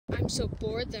I'm so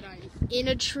bored that I'm in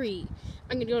a tree.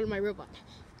 I'm gonna go to my robot.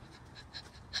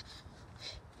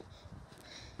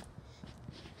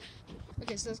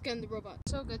 Okay, so let's get in the robot.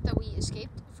 So good that we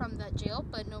escaped from that jail,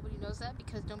 but nobody knows that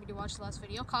because nobody watched the last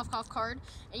video. Cough, cough, card.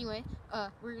 Anyway,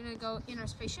 we're gonna go in our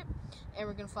spaceship and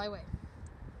we're gonna fly away.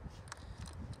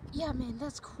 Yeah, man,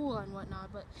 that's cool and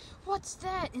whatnot, but what's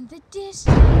that in the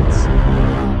distance?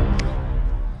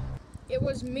 It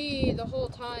was me the whole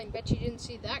time. Bet you didn't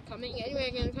see that coming. Anyway,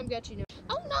 I'm gonna come get you now.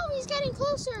 Oh no, he's getting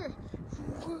closer!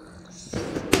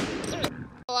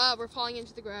 Oh wow, we're falling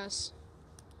into the grass.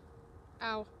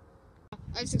 Ow.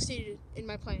 I've succeeded in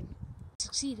my plan.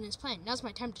 Succeeded in his plan. Now's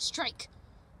my time to strike.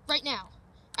 Right now.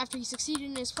 After he succeeded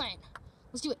in his plan.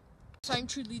 Let's do it. So I'm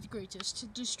truly the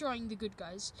greatest, destroying the good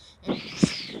guys. And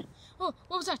oh,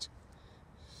 what was that?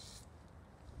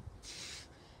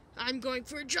 I'm going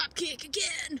for a drop kick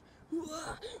again.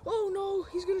 Oh no,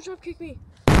 he's gonna drop kick me.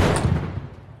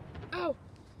 Ow.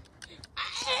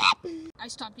 I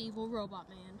stopped evil robot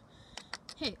man.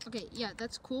 Hey, okay, yeah,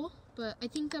 that's cool, but I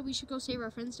think that we should go save our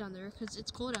friends down there because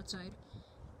it's cold outside.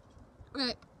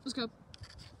 Okay, let's go.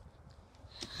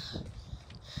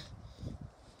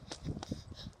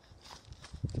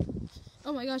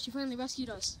 Oh my gosh, you finally rescued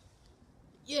us.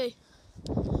 Yay.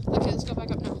 Okay, let's go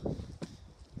back up now.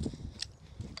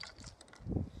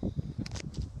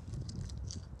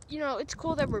 You know, it's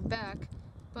cool that we're back,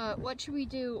 but what should we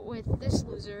do with this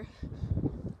loser?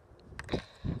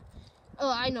 Oh,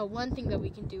 I know one thing that we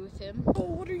can do with him. Oh,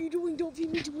 what are you doing? Don't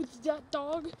feed me with that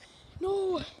dog.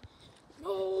 No.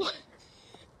 No.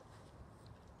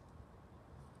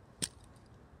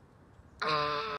 Ah.